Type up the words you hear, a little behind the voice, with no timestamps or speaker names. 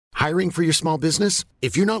Hiring for your small business?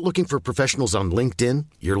 If you're not looking for professionals on LinkedIn,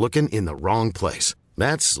 you're looking in the wrong place.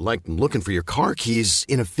 That's like looking for your car keys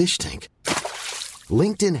in a fish tank.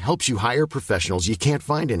 LinkedIn helps you hire professionals you can't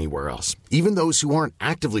find anywhere else, even those who aren't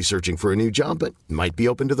actively searching for a new job but might be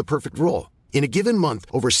open to the perfect role. In a given month,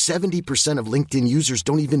 over 70% of LinkedIn users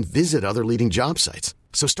don't even visit other leading job sites.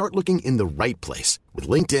 So start looking in the right place. With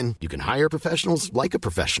LinkedIn, you can hire professionals like a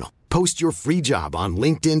professional. Post your free job on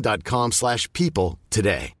linkedin.com/people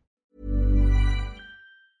today.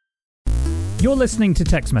 You're listening to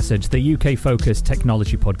Text Message, the UK-focused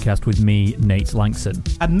technology podcast with me, Nate Langson.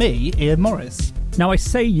 And me, Ian Morris. Now, I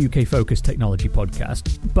say UK-focused technology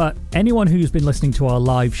podcast, but anyone who's been listening to our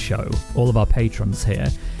live show, all of our patrons here,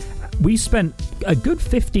 we spent a good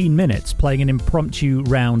 15 minutes playing an impromptu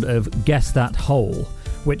round of Guess That Hole,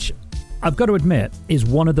 which I've got to admit is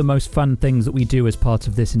one of the most fun things that we do as part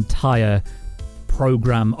of this entire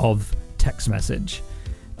program of Text Message.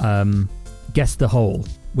 Guess the Hole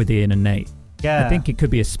with Ian and Nate. Yeah. I think it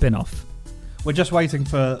could be a spin-off. We're just waiting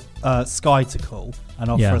for Sky to call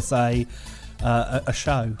and offer us a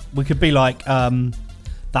show. We could be like that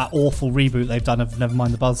awful reboot they've done of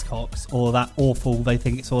Nevermind the Buzzcocks, or that awful They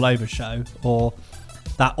Think It's All Over show, or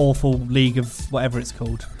that awful League of whatever it's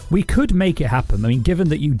called. We could make it happen. I mean, given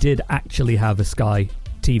that you did actually have a Sky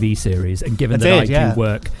TV series, and given I do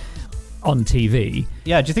work on TV.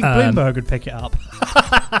 Yeah, do you think Bloomberg would pick it up?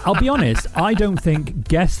 I'll be honest, I don't think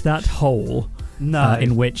Guess That Hole,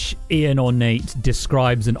 in which Ian or Nate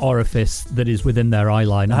describes an orifice that is within their eye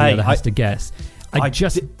line and the other has to guess. I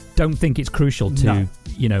just don't think it's crucial to,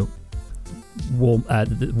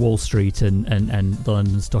 Wall Street and the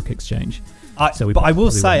London Stock Exchange. But I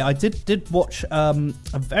will say, I did watch a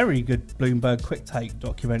very good Bloomberg Quick Take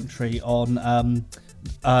documentary on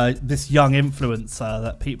this young influencer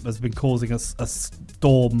that people has been causing a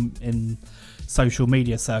storm in social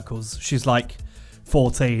media circles. She's like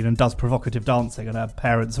 14 and does provocative dancing, and her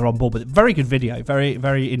parents are on board with it. Very good video, very,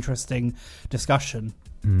 very interesting discussion.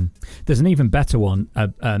 There's an even better one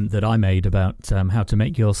that I made about how to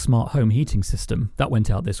make your smart home heating system. That went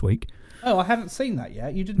out this week. Oh, I haven't seen that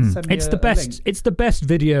yet. You didn't send me It's the best. Link. It's the best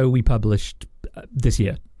video we published this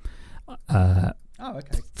year.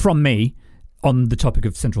 Okay. From me on the topic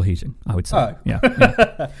of central heating, I would say. Oh.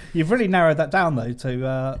 Yeah. You've really narrowed that down, though,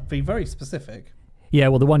 to be very specific. Yeah,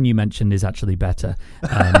 well, the one you mentioned is actually better.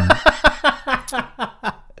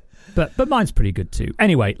 But mine's pretty good too.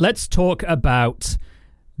 Anyway, let's talk about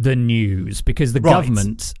the news, because the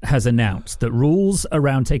government has announced that rules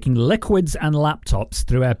around taking liquids and laptops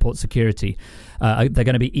through airport security, they're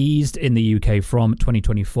going to be eased in the UK from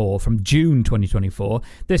 2024, from June 2024.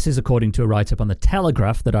 This is according to a write-up on The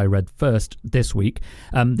Telegraph that I read first this week.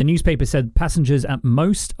 The newspaper said passengers at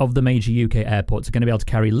most of the major UK airports are going to be able to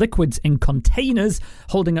carry liquids in containers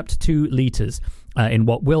holding up to 2 litres. In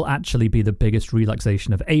what will actually be the biggest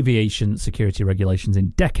relaxation of aviation security regulations in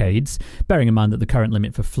decades, bearing in mind that the current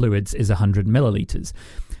limit for fluids is 100 millilitres.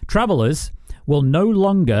 Travellers will no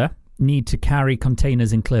longer need to carry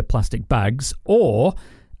containers in clear plastic bags, or,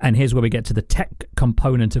 and here's where we get to the tech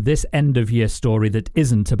component of this end-of-year story that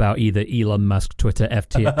isn't about either Elon Musk, Twitter,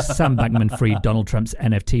 FTX, Sam Bankman-Fried, Donald Trump's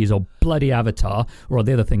NFTs, or bloody Avatar, or all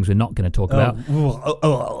the other things we're not going to talk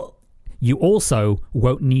about. You also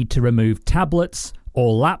won't need to remove tablets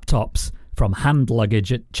or laptops from hand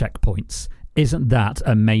luggage at checkpoints. Isn't that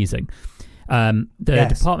amazing? The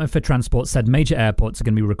Department for Transport said major airports are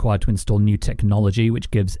going to be required to install new technology,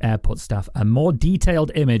 which gives airport staff a more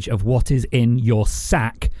detailed image of what is in your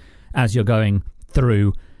sack as you're going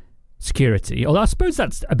through security. Although I suppose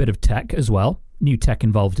that's a bit of tech as well. New tech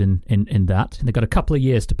involved in that. And they've got a couple of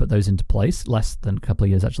years to put those into place. Less than a couple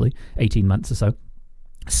of years, actually. 18 months or so.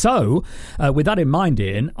 So, with that in mind,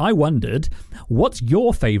 Ian, I wondered, what's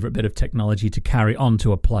your favourite bit of technology to carry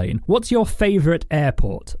onto a plane? What's your favourite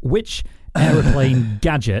airport? Which aeroplane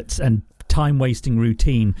gadgets and time-wasting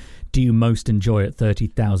routine do you most enjoy at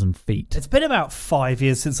 30,000 feet? It's been about 5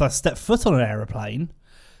 years since I stepped foot on an aeroplane,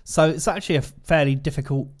 so it's actually a fairly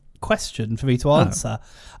difficult question for me to answer.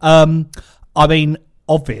 I mean,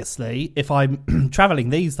 obviously, if I'm travelling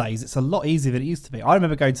these days, it's a lot easier than it used to be. I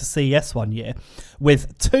remember going to CES one year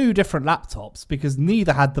with 2 different laptops because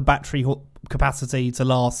neither had the battery capacity to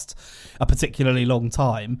last a particularly long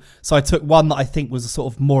time. So I took one that I think was a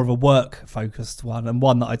sort of more of a work-focused one, and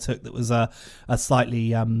one that I took that was a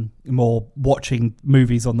slightly more watching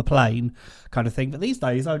movies on the plane kind of thing. But these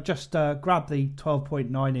days, I would just grab the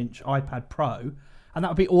 12.9-inch iPad Pro, and that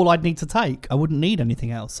would be all I'd need to take. I wouldn't need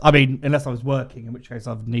anything else. I mean, unless I was working, in which case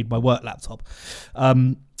I would need my work laptop.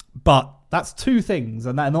 But that's 2 things,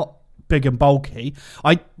 and they're not big and bulky.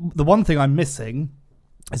 The one thing I'm missing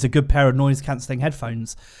is a good pair of noise cancelling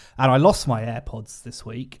headphones. And I lost my AirPods this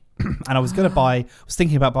week, and I was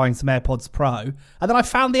thinking about buying some AirPods Pro, and then I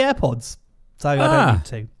found the AirPods, so I don't need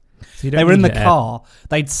to. So they were in the car.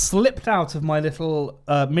 They'd slipped out of my little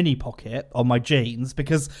mini pocket on my jeans,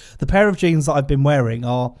 because the pair of jeans that I've been wearing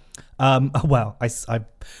are,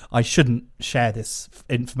 I shouldn't share this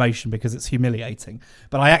information because it's humiliating,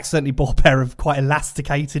 but I accidentally bought a pair of quite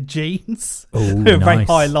elasticated jeans. Oh, very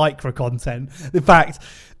high lycra content. In fact,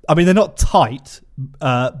 I mean, they're not tight,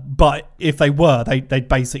 but if they were, they'd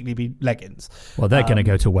basically be leggings. Well, they're going to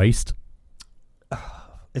go to waste.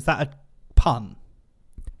 Is that a pun?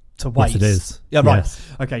 To waste. Yes, it is. Yeah, right.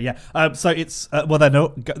 Yes. Okay, yeah. So it's they're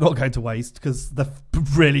not going to waste because they're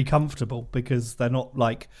really comfortable, because they're not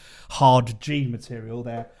like hard jean material.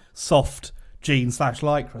 They're soft jean /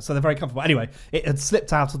 lycra, so they're very comfortable. Anyway, it had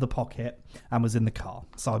slipped out of the pocket and was in the car,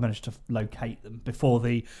 so I managed to locate them before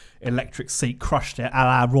the electric seat crushed it, a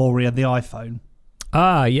la Rory and the iPhone.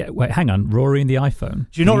 Ah, yeah. Wait, hang on. Rory and the iPhone.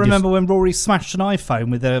 Do you not remember when Rory smashed an iPhone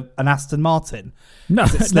with an Aston Martin? No,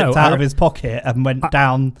 it slipped out of his pocket and went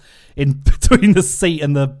down in between the seat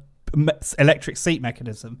and the electric seat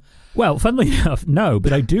mechanism. Well, funnily enough, no,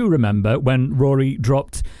 but I do remember when Rory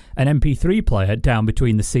dropped an MP3 player down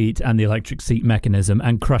between the seat and the electric seat mechanism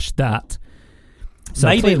and crushed that. So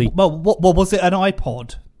maybe. Clearly, well, what was it? An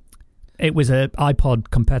iPod? It was an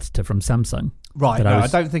iPod competitor from Samsung. Right. No, I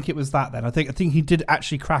don't think it was that then. I think he did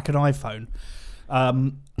actually crack an iPhone. I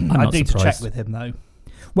need to check with him though.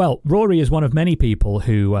 Well, Rory is one of many people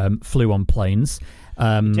who flew on planes.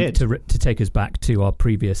 To take us back to our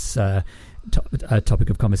previous topic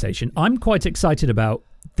of conversation. I'm quite excited about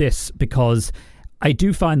this because I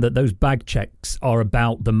do find that those bag checks are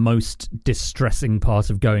about the most distressing part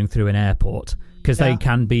of going through an airport, because they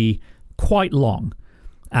can be quite long,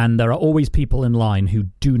 and there are always people in line who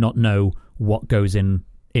do not know what goes in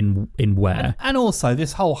where. And also,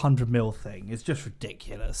 this whole 100 mil thing is just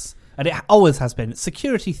ridiculous. And it always has been. It's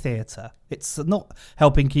security theatre. It's not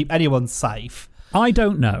helping keep anyone safe. I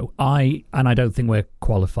don't know. I don't think we're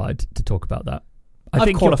qualified to talk about that.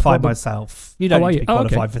 I've qualified myself. You don't need to be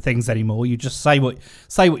qualified for things anymore. You just say what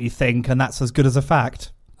you think, and that's as good as a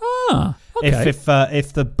fact. Ah, okay.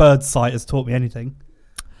 If the bird sight has taught me anything.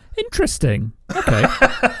 Interesting. Okay.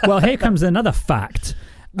 Well, here comes another fact.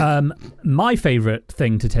 My favourite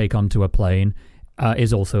thing to take onto a plane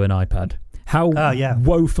is also an iPad. How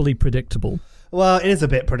woefully predictable. Well, it is a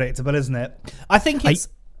bit predictable, isn't it? I think it's...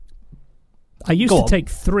 I used to take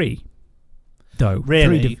 3, though.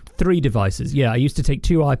 Really? Three devices. Yeah, I used to take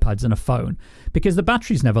 2 iPads and a phone, because the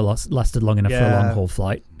batteries never lasted long enough for a long-haul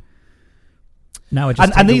flight. Now I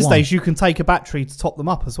just and these days you can take a battery to top them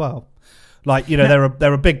up as well. Like, you know,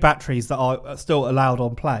 there are big batteries that are still allowed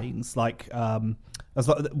on planes. Like,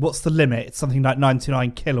 what's the limit? It's something like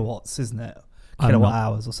 99 kilowatts, isn't it? Kilowatt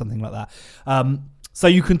hours or something like that. So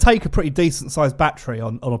you can take a pretty decent sized battery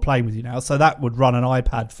on a plane with you now. So that would run an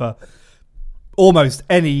iPad for almost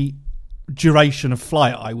any duration of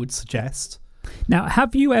flight, I would suggest. Now,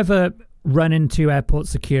 have you ever run into airport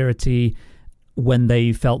security when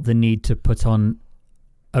they felt the need to put on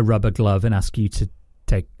a rubber glove and ask you to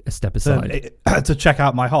take a step aside? To check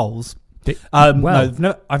out my holes?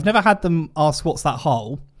 No, I've never had them ask what's that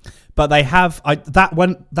hole, but they have.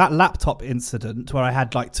 That laptop incident where I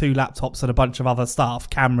had like 2 laptops and a bunch of other stuff,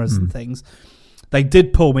 cameras and things. They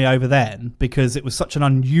did pull me over then because it was such an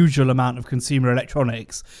unusual amount of consumer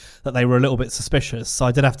electronics that they were a little bit suspicious. So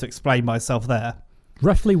I did have to explain myself there.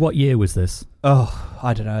 Roughly what year was this? Oh,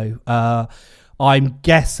 I don't know. I'm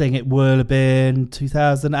guessing it would have been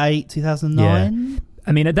 2008, 2009. Yeah.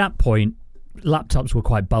 I mean, at that point, laptops were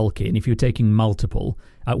quite bulky, and if you were taking multiple,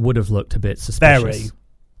 it would have looked a bit suspicious.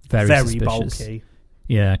 Very suspicious. Bulky.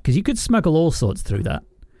 Yeah, because you could smuggle all sorts through that.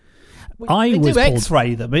 They do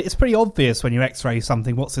X-ray them. It's pretty obvious when you X-ray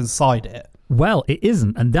something what's inside it. Well, it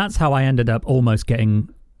isn't, and that's how I ended up almost getting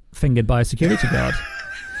fingered by a security guard.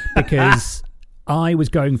 Because I was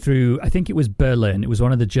going through, I think it was Berlin, it was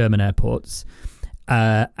one of the German airports,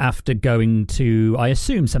 after going to, I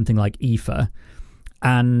assume, something like IFA,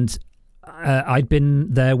 and I'd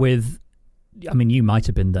been there with, I mean, you might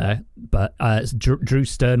have been there, but Drew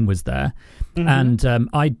Stern was there, and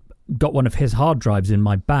I got one of his hard drives in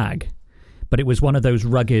my bag, but it was one of those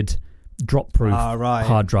rugged, drop-proof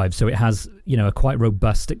hard drives, so it has, you know, a quite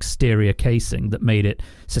robust exterior casing that made it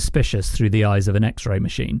suspicious through the eyes of an X-ray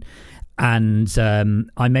machine. And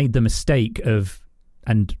I made the mistake of,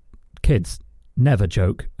 and kids never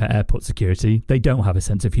joke at airport security. They don't have a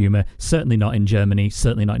sense of humour, certainly not in Germany,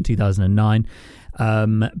 certainly not in 2009,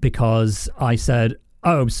 because I said,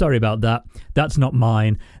 "Oh, sorry about that. That's not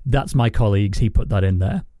mine. That's my colleague's. He put that in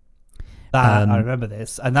there." I remember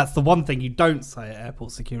this, and that's the one thing you don't say at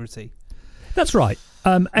airport security. That's right.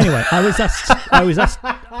 Anyway, I was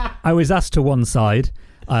asked to one side.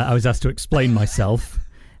 I was asked to explain myself.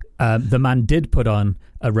 The man did put on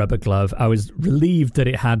a rubber glove. I was relieved that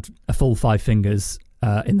it had a full 5 fingers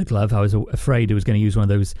in the glove. I was afraid he was going to use one of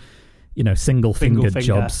those, single-fingered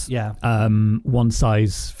jobs. Yeah. One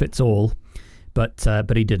size fits all, but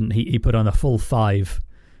he didn't. He put on a full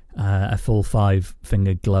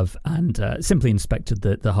 5-fingered glove and simply inspected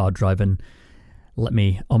the hard drive and let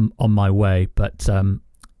me on my way. But I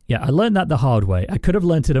learned that the hard way. I could have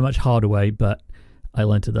learned it a much harder way, but I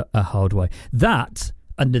learned it a hard way. That,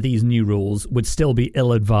 under these new rules, would still be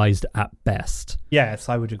ill-advised at best. Yes,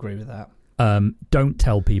 I would agree with that. Don't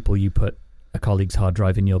tell people you put a colleague's hard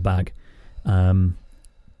drive in your bag. I was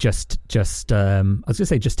going to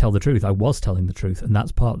say just tell the truth. I was telling the truth, and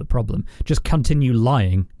that's part of the problem. Just continue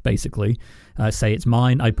lying, basically. Say it's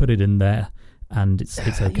mine, I put it in there, and it's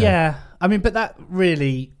okay. Yeah, I mean, but that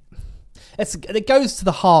really... It goes to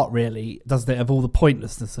the heart, really, doesn't it, of all the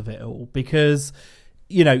pointlessness of it all? Because,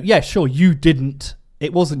 sure, you didn't...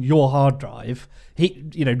 It wasn't your hard drive.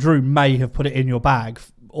 Drew may have put it in your bag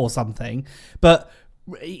or something, but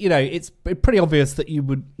it's pretty obvious that you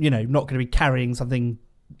would, not going to be carrying something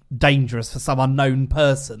dangerous for some unknown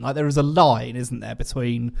person. Like, there is a line, isn't there,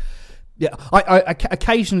 between... Yeah, I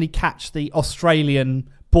occasionally catch the Australian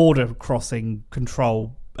border crossing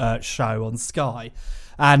control show on Sky,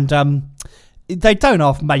 and they don't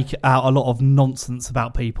often make out a lot of nonsense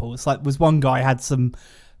about people. It's like, there was one guy had some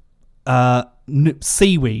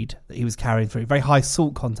seaweed that he was carrying through, very high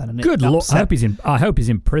salt content, and good lord, I hope he's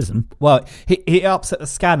in prison. Well, he upset the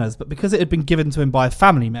scanners, but because it had been given to him by a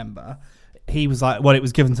family member, he was like, well, it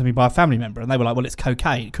was given to me by a family member, and they were like, well, it's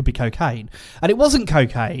cocaine, it could be cocaine, and it wasn't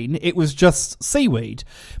cocaine, it was just seaweed.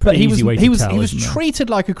 But he was treated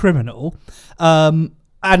like a criminal,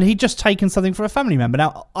 and he'd just taken something from a family member.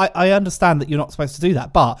 Now, I understand that you're not supposed to do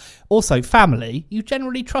that, but also family, you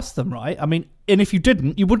generally trust them, right? I mean, and if you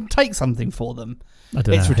didn't, you wouldn't take something for them. I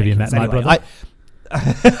don't know. Have you met my brother?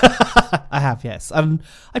 I have, yes. And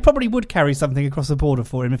I probably would carry something across the border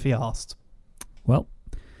for him if he asked. Well,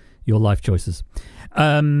 your life choices.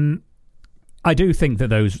 I do think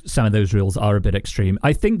that some of those rules are a bit extreme.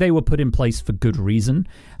 I think they were put in place for good reason.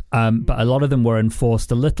 But a lot of them were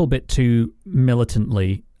enforced a little bit too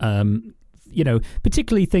militantly.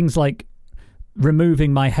 Particularly things like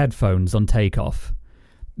removing my headphones on takeoff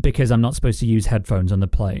because I'm not supposed to use headphones on the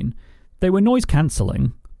plane. They were noise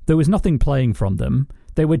cancelling. There was nothing playing from them.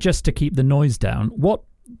 They were just to keep the noise down. What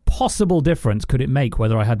possible difference could it make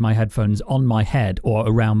whether I had my headphones on my head or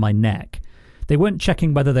around my neck? They weren't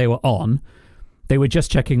checking whether they were on. They were just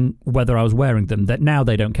checking whether I was wearing them. That now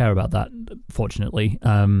they don't care about that, fortunately.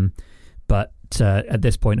 But at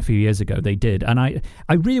this point, a few years ago, they did. And I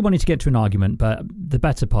really wanted to get to an argument, but the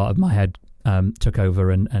better part of my head took over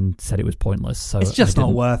and said it was pointless. So it's just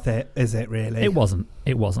not worth it, is it, really? It wasn't.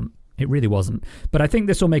 It really wasn't. But I think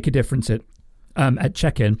this will make a difference at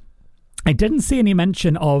check-in. I didn't see any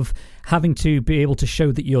mention of having to be able to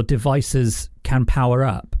show that your devices can power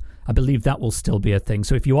up. I believe that will still be a thing.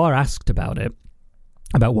 So if you are asked about it,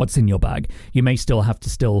 about what's in your bag, you may still have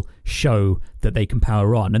to show that they can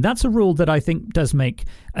power on. And that's a rule that I think does make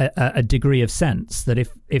a degree of sense, that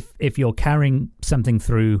if you're carrying something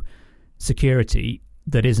through security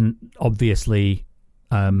that isn't obviously,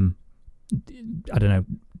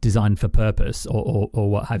 designed for purpose or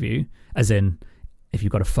what have you, as in if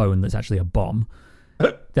you've got a phone that's actually a bomb,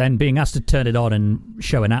 then being asked to turn it on and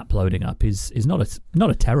show an app loading up is not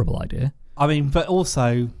a terrible idea. I mean, but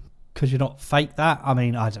also... could you not fake that? I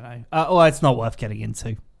mean, I don't know. It's not worth getting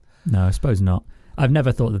into. No, I suppose not. I've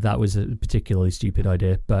never thought that was a particularly stupid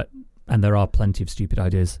idea, and there are plenty of stupid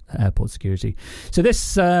ideas at airport security. So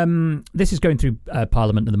this is going through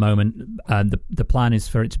Parliament at the moment. The plan is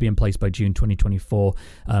for it to be in place by June 2024.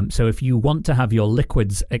 So if you want to have your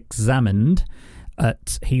liquids examined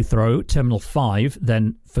at Heathrow Terminal 5,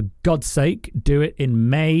 then for God's sake, do it in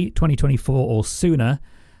May 2024 or sooner.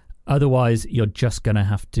 Otherwise, you're just going to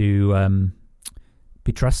have to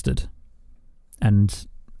be trusted. And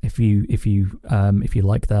if you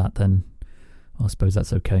like that, then I suppose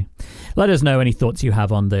that's okay. Let us know any thoughts you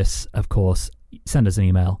have on this. Of course, send us an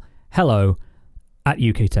email.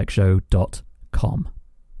 hello@uktechshow.com.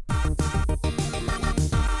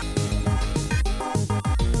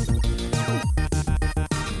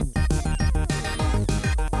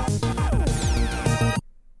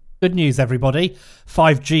 Good news, everybody.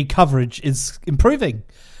 5G coverage is improving,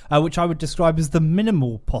 which I would describe as the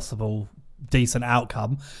minimal possible decent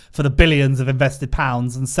outcome for the billions of invested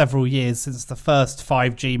pounds and several years since the first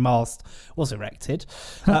 5G mast was erected.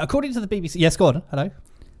 According to the BBC... Yes, go on. Hello?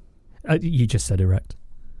 You just said erect.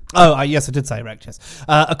 Oh, yes, I did say erect, yes.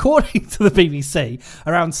 According to the BBC,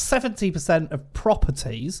 around 70% of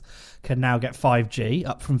properties can now get 5G,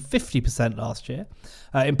 up from 50% last year.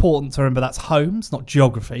 Important to remember that's homes, not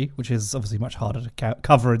geography, which is obviously much harder to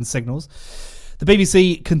cover in signals. The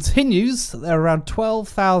BBC continues that there are around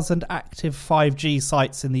 12,000 active 5G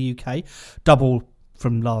sites in the UK, double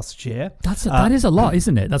from last year. That is a lot,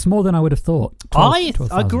 isn't it? That's more than I would have thought. I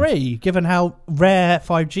agree, given how rare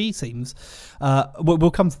 5G seems. We'll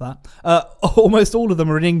come to that. Almost all of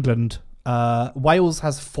them are in England. Wales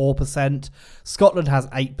has 4%, Scotland has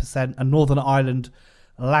 8%, and Northern Ireland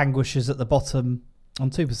languishes at the bottom on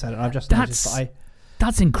 2%. And I've just noticed that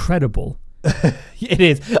that's incredible. It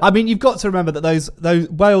is. I mean, you've got to remember that those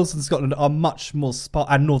Wales and Scotland are much more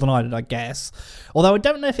and Northern Ireland, I guess. Although I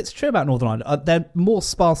don't know if it's true about Northern Ireland. They're more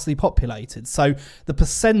sparsely populated, so the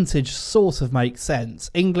percentage sort of makes sense.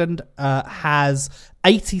 England has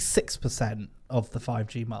 86% of the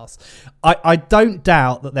 5G masts. I don't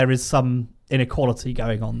doubt that there is some inequality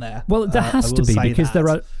going on there. Well, there has to be, because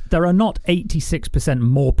there are not 86%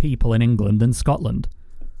 more people in England than Scotland.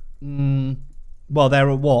 Well, there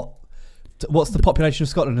are what? What's the population of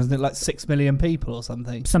Scotland? Isn't it like 6 million people or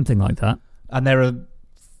something? Something like that. And there are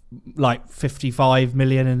like 55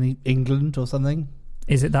 million in England or something.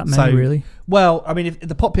 Is it that many, really? Well, I mean, if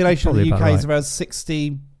the population of the UK right. is around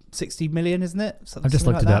 60 million, isn't it? I've just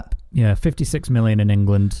looked it up. Yeah, 56 million in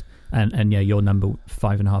England. And yeah, your number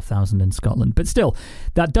 5,500 in Scotland. But still,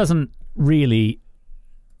 that doesn't really...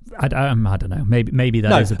 I don't know. Maybe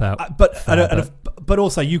that is about... But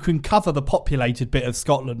also, you can cover the populated bit of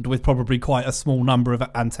Scotland with probably quite a small number of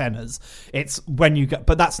antennas. It's when you get...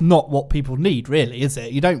 But that's not what people need, really, is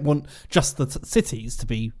it? You don't want just the cities to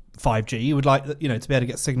be 5G. You would like, to be able to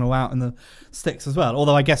get signal out in the sticks as well.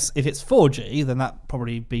 Although I guess if it's 4G, then that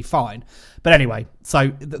probably be fine. But anyway,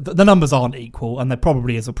 so the numbers aren't equal, and there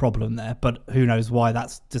probably is a problem there. But who knows why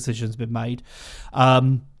that decision's been made.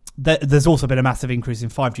 There's also been a massive increase in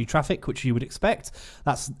 5G traffic, which you would expect.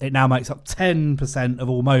 It now makes up 10% of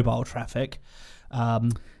all mobile traffic,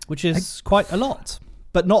 which is quite a lot,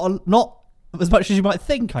 but not as much as you might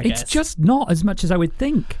think, I guess. It's just not as much as I would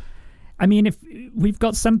think. I mean, if we've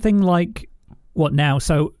got something like, what now?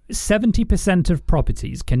 So 70% of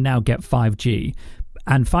properties can now get 5G,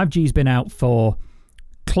 and 5G's been out for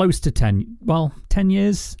close to 10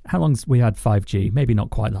 years. How long's we had 5G? Maybe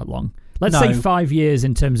not quite that long. Let's say 5 years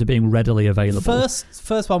in terms of being readily available.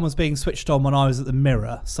 First one was being switched on when I was at the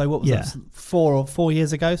Mirror. So what was that? 4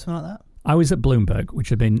 years ago, something like that? I was at Bloomberg, which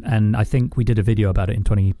had been, and I think we did a video about it in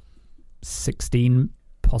 2016,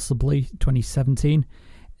 possibly 2017.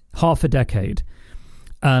 Half a decade.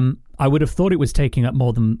 I would have thought it was taking up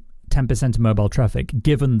more than 10% of mobile traffic,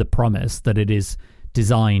 given the promise that it is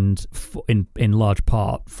designed in large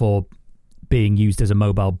part for being used as a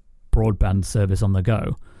mobile broadband service on the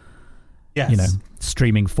go. Yes.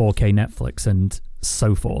 Streaming 4K Netflix and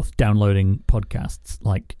so forth, downloading podcasts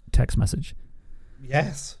like text message.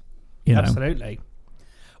 Yes, absolutely.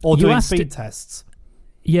 Or you doing speed tests.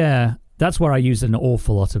 Yeah, that's where I use an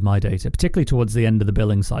awful lot of my data, particularly towards the end of the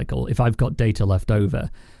billing cycle. If I've got data left over,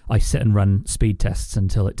 I sit and run speed tests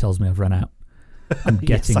until it tells me I've run out. I'm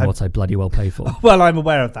getting what I bloody well pay for. Well, I'm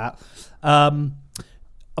aware of that.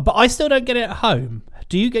 But I still don't get it at home.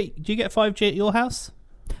 Do you get 5G at your house?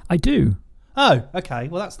 I do. Oh, okay.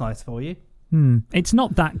 Well, that's nice for you. It's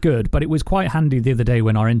not that good, but it was quite handy the other day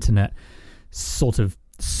when our internet sort of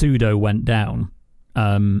pseudo went down.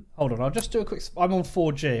 Hold on, I'll just do a quick... I'm on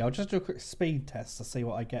 4G. I'll just do a quick speed test to see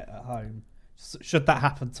what I get at home. Should that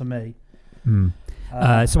happen to me.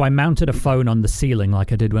 So I mounted a phone on the ceiling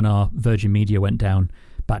like I did when our Virgin Media went down,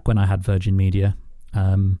 back when I had Virgin Media.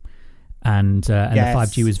 And yes.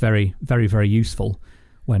 The 5G was very, very, very useful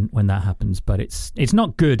when that happens, but it's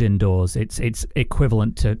not good indoors. It's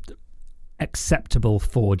equivalent to acceptable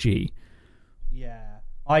 4G. Yeah,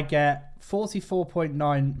 I get 44.9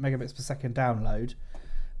 megabits per second download,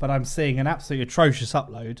 but I'm seeing an absolutely atrocious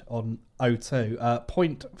upload on O2,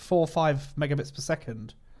 0.45 megabits per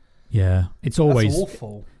second. Yeah, that's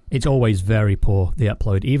awful. It's always very poor, the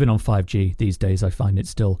upload. Even on 5G these days, I find it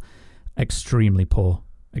still extremely poor.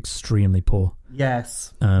 Extremely poor.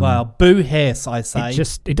 Yes. Well, boo hiss, I say.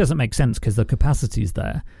 It doesn't make sense because the capacity's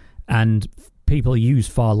there, and people use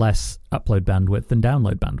far less upload bandwidth than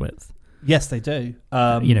download bandwidth. Yes, they do.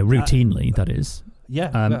 Routinely, that is.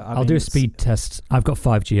 Yeah. I'll do a speed test. I've got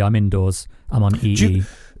 5G. I'm indoors. I'm on EE. Do you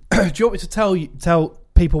want me to tell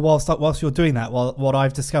people whilst you're doing that, what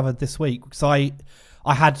I've discovered this week, because I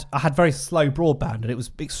had very slow broadband and it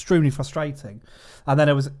was extremely frustrating, and then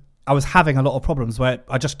I was having a lot of problems where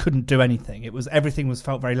I just couldn't do anything. Everything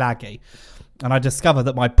felt very laggy, and I discovered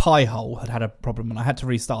that my Pi-hole had a problem and I had to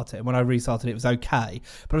restart it. And when I restarted it was okay,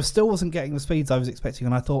 but I still wasn't getting the speeds I was expecting.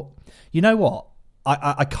 And I thought, you know what?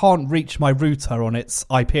 I can't reach my router on its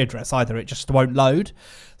IP address either. It just won't load.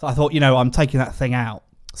 So I thought, I'm taking that thing out.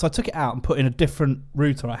 So I took it out and put in a different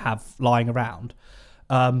router I have lying around.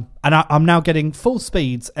 And I'm now getting full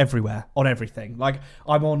speeds everywhere on everything. Like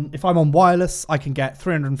if I'm on wireless, I can get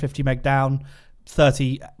 350 meg down,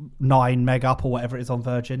 39 meg up, or whatever it is on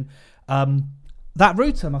Virgin. That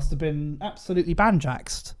router must have been absolutely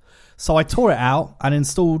banjaxed. So I tore it out and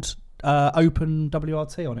installed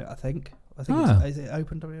OpenWRT on it, I think. Is it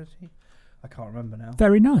OpenWRT? I can't remember now.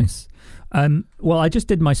 Very nice. Well, I just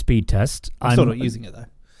did my speed test. I'm still not using it though.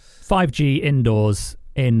 5G indoors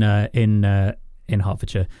in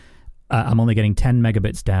Hertfordshire. I'm only getting 10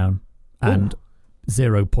 megabits down and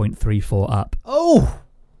 0.34 up. Oh,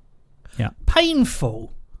 yeah,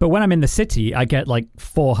 painful. But when I'm in the city, I get like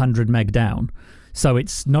 400 meg down. So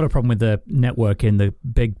it's not a problem with the network in the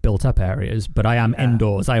big built-up areas. But I am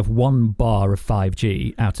indoors. I have 1 bar of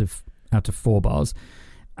 5G out of 4 bars,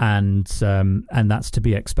 and that's to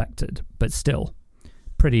be expected. But still,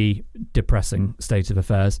 pretty depressing state of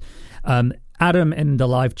affairs. Adam in the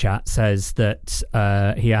live chat says that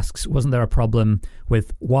he asks, wasn't there a problem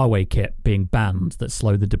with Huawei kit being banned that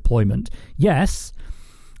slowed the deployment? Yes.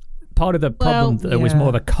 Part of the problem that was more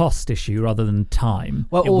of a cost issue rather than time.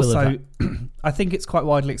 Well, also, I think it's quite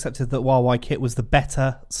widely accepted that Huawei kit was the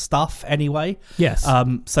better stuff anyway. Yes.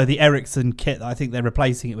 So the Ericsson kit that I think they're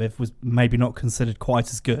replacing it with was maybe not considered quite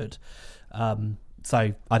as good.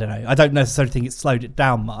 So I don't know. I don't necessarily think it slowed it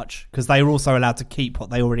down much, because they were also allowed to keep what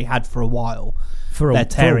they already had for a while. They're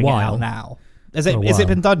tearing it out now. Is it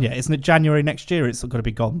been done yet? Isn't it January next year? It's got to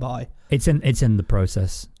be gone by. It's in the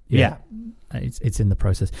process. Yeah. It's in the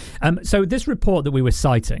process. So this report that we were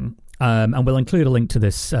citing, and we'll include a link to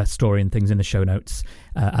this story and things in the show notes,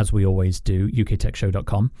 as we always do,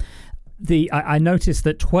 uktechshow.com. I noticed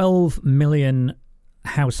that 12 million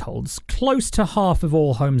households, close to half of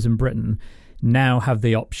all homes in Britain, now have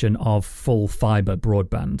the option of full fibre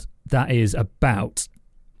broadband. That is about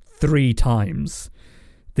 3 times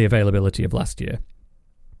the availability of last year,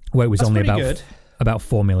 where it was only about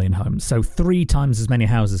 4 million homes. So 3 times as many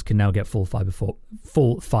houses can now get full fibre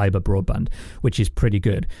broadband, which is pretty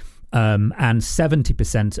good. And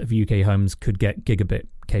 70% of UK homes could get gigabit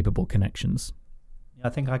capable connections. I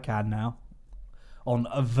think I can now on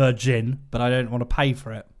a Virgin, but I don't want to pay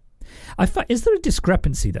for it. Is there a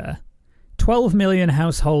discrepancy there? 12 million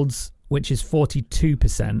households, which is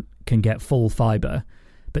 42%, can get full fibre,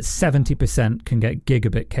 but 70% can get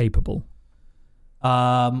gigabit capable.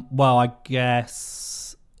 Well, I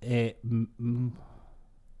guess it.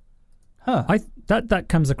 That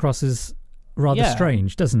comes across as rather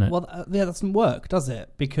strange, doesn't it? Well, that doesn't work, does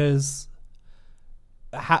it? Because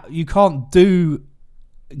you can't do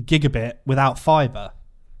gigabit without fibre.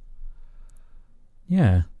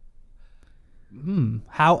 Yeah.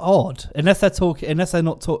 How odd! Unless they're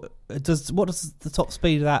not talking. What does the top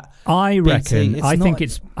speed of that? I reckon. I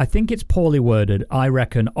think it's poorly worded. I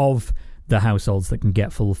reckon of the households that can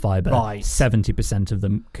get full fibre, 70% of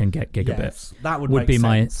them can get gigabit. Yes, that would be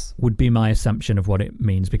sense. Would be my assumption of what it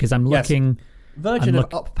means, because I'm looking. Virgin have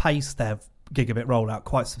uppaced their gigabit rollout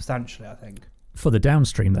quite substantially, I think. For the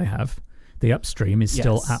downstream they have. The upstream is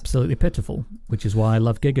still absolutely pitiful, which is why I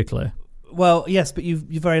love GigaClear. Well, yes, but you're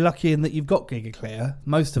very lucky in that you've got GigaClear.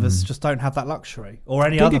 Most of us just don't have that luxury, or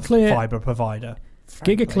any other fibre provider.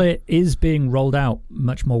 Frankly. GigaClear is being rolled out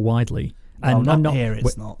much more widely. And not here,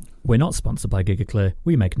 it's not. We're not sponsored by GigaClear.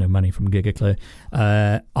 We make no money from GigaClear.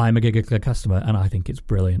 I'm a GigaClear customer, and I think it's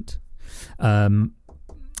brilliant.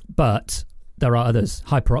 But there are others.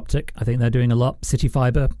 HyperOptic, I think they're doing a lot.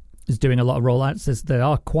 CityFibre is doing a lot of rollouts. There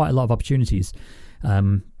are quite a lot of opportunities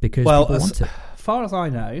because people want it. As far as I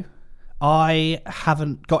know, I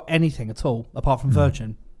haven't got anything at all apart from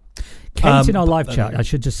Virgin. Kate in our live chat, I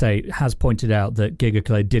should just say, has pointed out that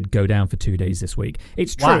GigaClear did go down for 2 days this week.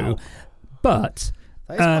 It's true, but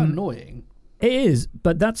that is quite annoying. It is,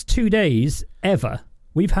 but that's 2 days ever.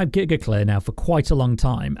 We've had GigaClear now for quite a long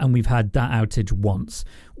time, and we've had that outage once.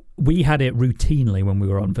 We had it routinely when we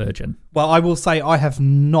were on Virgin. Well, I will say I have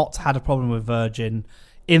not had a problem with Virgin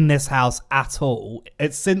in this house at all.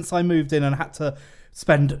 It's since I moved in and had to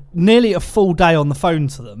spend nearly a full day on the phone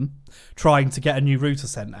to them trying to get a new router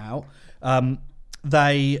sent out. I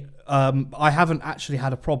haven't actually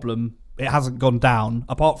had a problem it hasn't gone down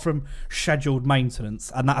apart from scheduled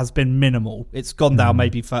maintenance, and that has been minimal. It's gone down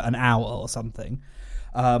maybe for an hour or something,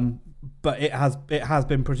 but it has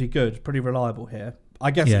been pretty good, pretty reliable here.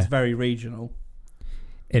 I guess it's very regional.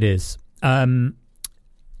 It is.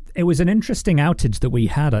 It was an interesting outage that we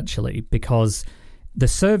had, actually, because the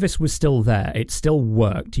service was still there. It still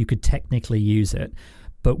worked. You could technically use it.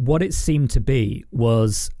 But what it seemed to be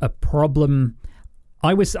was a problem.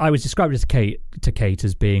 I was described to Kate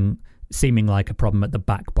as seeming like a problem at the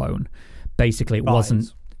backbone. Basically, it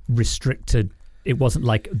wasn't restricted. It wasn't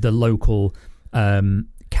like the local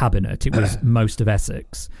cabinet. It was most of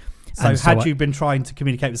Essex. So had you been trying to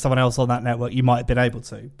communicate with someone else on that network, you might have been able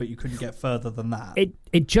to, but you couldn't get further than that.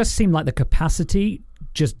 It just seemed like the capacity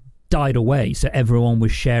just died away, so everyone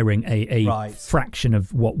was sharing a fraction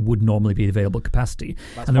of what would normally be available capacity.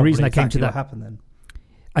 And the reason I came to that happened then.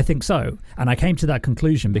 I think so, and I came to that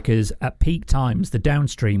conclusion because at peak times the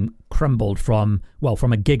downstream crumbled from a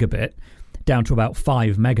gigabit down to about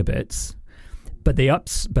 5 megabits, but the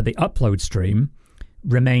upload stream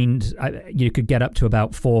remained. You could get up to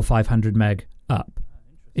about 400 or 500 meg up.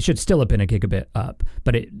 It should still have been a gigabit up,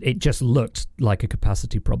 but it just looked like a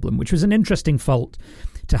capacity problem, which was an interesting fault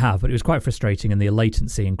to have, but it was quite frustrating, and the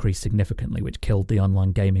latency increased significantly, which killed the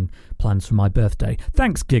online gaming plans for my birthday.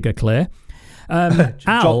 Thanks, GigaClear.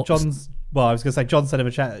 John's. Well, I was going to say, John said in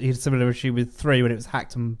a chat he had a similar issue with 3 when it was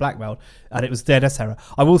hacked and blackmailed, and it was DNS error.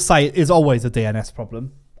 I will say it is always a DNS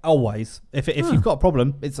problem. Always. If you've got a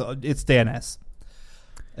problem, it's DNS.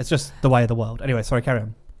 It's just the way of the world. Anyway, sorry, carry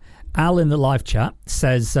on. Al in the live chat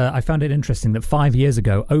says, I found it interesting that 5 years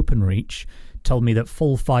ago, OpenReach told me that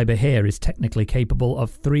full fibre here is technically capable of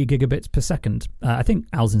 3 gigabits per second. I think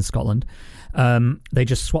Al's in Scotland. They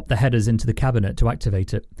just swapped the headers into the cabinet to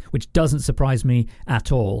activate it, which doesn't surprise me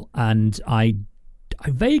at all. And I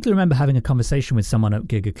vaguely remember having a conversation with someone at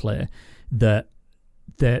GigaClear that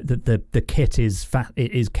the kit is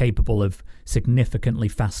capable of significantly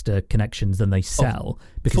faster connections than they sell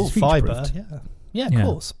because full it's fibre. Yeah, of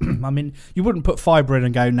course. I mean, you wouldn't put fibre in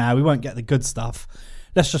and go, "No, we won't get the good stuff.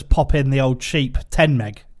 Let's just pop in the old cheap 10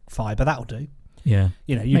 meg fibre. That'll do." Yeah,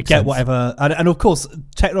 you Makes get sense. whatever, and of course,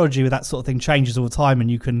 technology with that sort of thing changes all the time,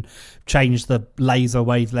 and you can change the laser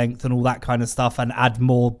wavelength and all that kind of stuff, and add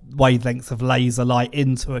more wavelengths of laser light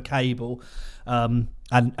into a cable, and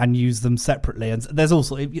use them separately. And there's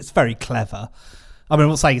also it's very clever. I mean, I'm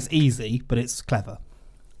not saying it's easy, but it's clever.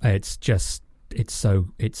 Yeah.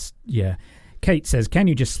 Kate says, "Can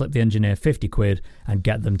you just slip the engineer 50 quid and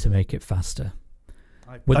get them to make it faster?"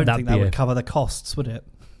 I don't think that would cover the costs, would it?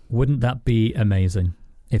 Wouldn't that be amazing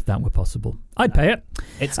if that were possible? I'd pay it.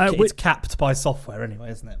 It's capped by software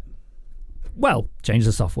anyway, isn't it? Well, change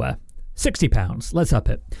the software. £60. Let's up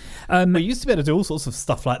it. We used to be able to do all sorts of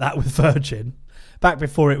stuff like that with Virgin back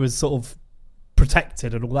before it was sort of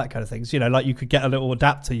protected and all that kind of things. Like you could get a little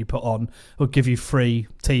adapter you put on or give you free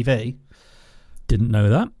TV. Didn't know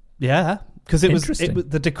that. Yeah, because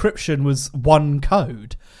the decryption was one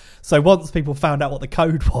code. So once people found out what the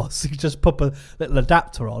code was, you could just put a little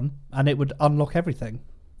adapter on and it would unlock everything.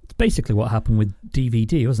 It's basically what happened with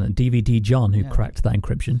DVD, wasn't it? DVD John who cracked that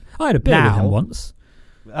encryption. I had a beer with him once.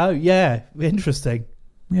 Oh, yeah. Interesting.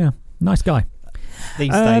 Yeah. Nice guy.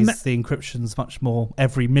 These days, the encryption's much more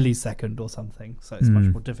every millisecond or something, so it's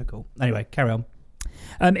much more difficult. Anyway, carry on.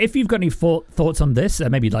 If you've got any thoughts on this,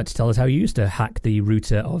 maybe you'd like to tell us how you used to hack the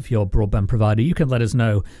router of your broadband provider, you can let us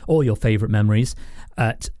know all your favourite memories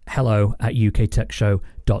at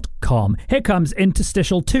hello@uktechshow.com. Here comes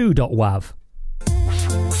interstitial2.wav.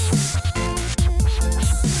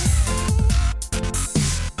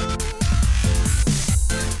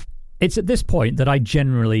 It's at this point that I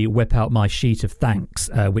generally whip out my sheet of thanks,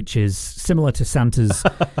 which is similar to Santa's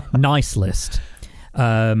nice list.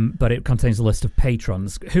 But it contains a list of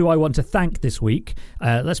patrons who I want to thank this week.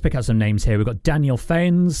 Let's pick out some names here. We've got Daniel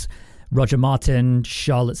Faines, Roger Martin,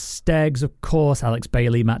 Charlotte Steggs, of course, Alex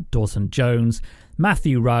Bailey, Matt Dawson-Jones,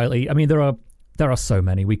 Matthew Riley. I mean, there are so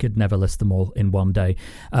many. We could never list them all in one day.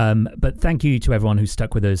 But thank you to everyone who's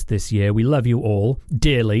stuck with us this year. We love you all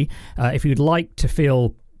dearly. If you'd like to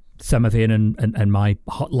feel some of Ian and my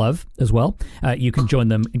hot love as well, you can join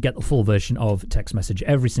them and get the full version of Text Message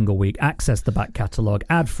every single week, access the back catalogue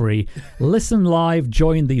ad-free, listen live,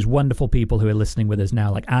 join these wonderful people who are listening with us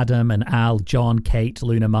now, like Adam and Al, John, Kate,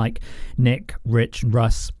 Luna, Mike, Nick, Rich, and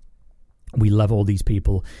Russ. We love all these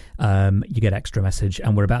people. You get Extra Message,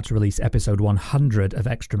 and we're about to release episode 100 of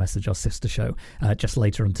Extra Message, our sister show, just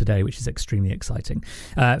later on today, which is extremely exciting.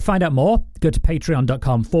 Find out more, go to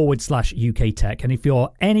patreon.com/UK Tech. And if you're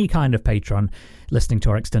any kind of patron listening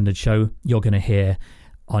to our extended show, you're going to hear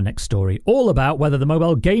our next story, all about whether the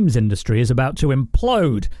mobile games industry is about to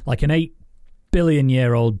implode like an 8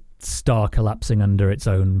 billion-year-old star collapsing under its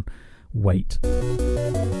own weight.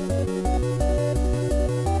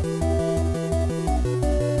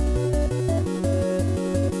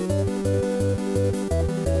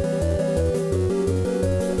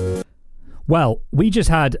 Well, we just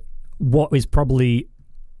had what is probably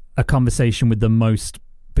a conversation with the most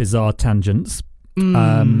bizarre tangents.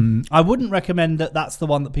 I wouldn't recommend that that's the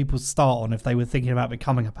one that people start on if they were thinking about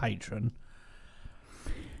becoming a patron.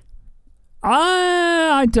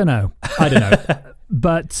 I don't know.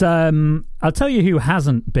 But I'll tell you who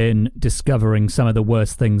hasn't been discovering some of the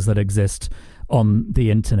worst things that exist on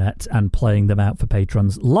the internet and playing them out for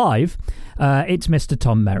patrons live. It's Mr.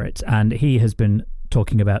 Tom Merritt, and he has been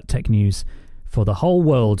talking about tech news for the whole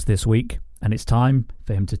world this week, and it's time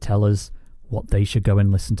for him to tell us what they should go and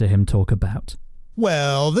listen to him talk about.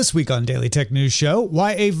 Well, this week on Daily Tech News Show,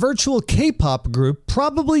 why a virtual K-pop group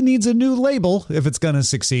probably needs a new label if it's going to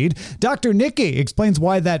succeed. Dr. Nikki explains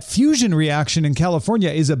why that fusion reaction in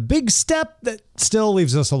California is a big step that still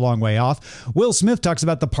leaves us a long way off. Will Smith talks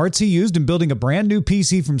about the parts he used in building a brand new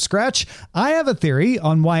PC from scratch. I have a theory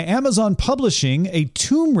on why Amazon publishing a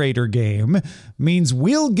Tomb Raider game means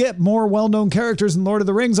we'll get more well-known characters in Lord of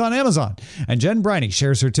the Rings on Amazon. And Jen Briney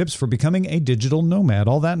shares her tips for becoming a digital nomad.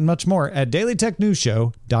 All that and much more at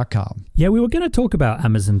dailytechnewsshow.com. Yeah, we were going to talk about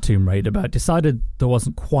Amazon Tomb Raider, but decided there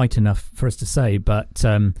wasn't quite enough for us to say, but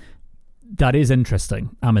that is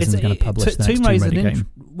interesting. Amazon's going to publish the next Tomb Raider game.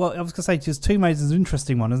 Well, I was going to say, just Tomb Raider is an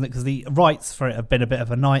interesting one, isn't it? Because the rights for it have been a bit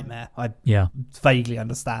of a nightmare. I vaguely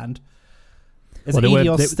understand. Does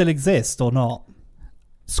Eidos still exist or not?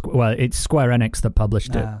 Well, it's Square Enix that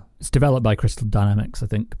published it. It's developed by Crystal Dynamics, I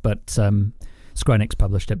think, but Square Enix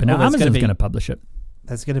published it. But now Amazon's going to publish it.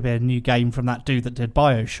 There's going to be a new game from that dude that did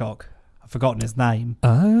BioShock. I've forgotten his name.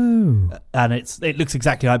 Oh. And it looks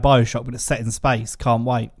exactly like BioShock, but it's set in space. Can't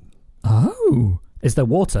wait. Oh. Is there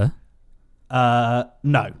water?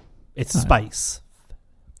 No. It's space.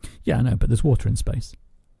 Yeah, I know, but there's water in space.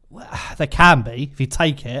 Well, there can be, if you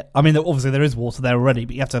take it. I mean, obviously there is water there already,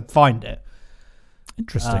 but you have to find it.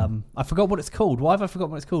 Interesting. I forgot what it's called. Why have I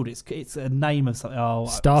forgotten what it's called? It's a name of something.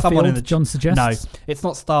 Starfield, John suggests? No, it's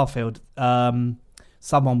not Starfield.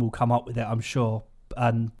 Someone will come up with it, I'm sure.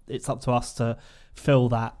 And it's up to us to fill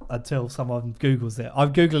that until someone Googles it.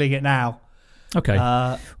 I'm Googling it now.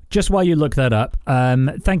 Okay. Just while you look that up,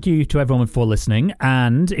 thank you to everyone for listening.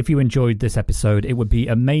 And if you enjoyed this episode, it would be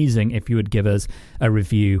amazing if you would give us a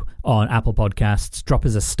review on Apple Podcasts, drop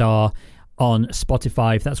us a star on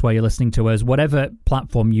Spotify, if that's where you're listening to us, whatever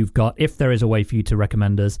platform you've got. If there is a way for you to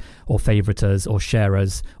recommend us or favorite us or share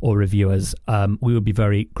us or review us, we would be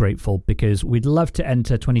very grateful, because we'd love to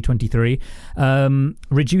enter 2023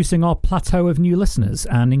 reducing our plateau of new listeners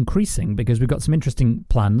and increasing, because we've got some interesting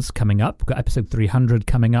plans coming up. We've got episode 300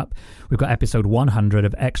 coming up. We've got episode 100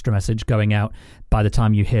 of Extra Message going out by the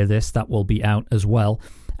time you hear this. That will be out as well,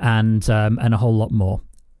 and a whole lot more.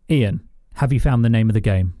 Ian, have you found the name of the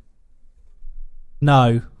game?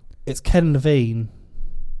 No, it's Ken Levine,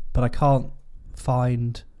 but I can't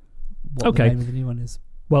find what the name of the new one is.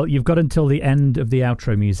 Well, you've got until the end of the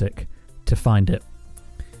outro music to find it.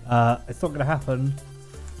 It's not going to happen.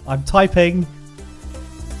 I'm typing.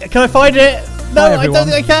 Can I find it? No, I don't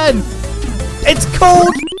think I can. It's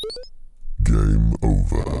called Game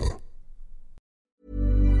Over.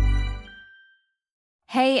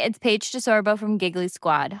 Hey, it's Paige DeSorbo from Giggly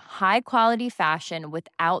Squad. High quality fashion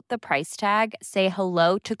without the price tag. Say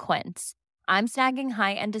hello to Quince. I'm snagging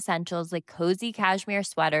high-end essentials like cozy cashmere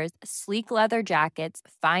sweaters, sleek leather jackets,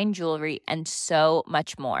 fine jewelry, and so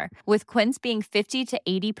much more. With Quince being 50 to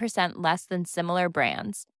 80% less than similar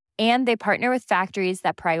brands. And they partner with factories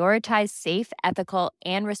that prioritize safe, ethical,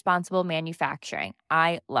 and responsible manufacturing.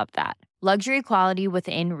 I love that. Luxury quality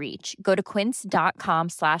within reach. Go to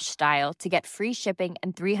quince.com/style to get free shipping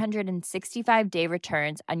and 365-day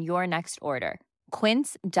returns on your next order.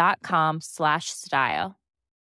 Quince.com/style.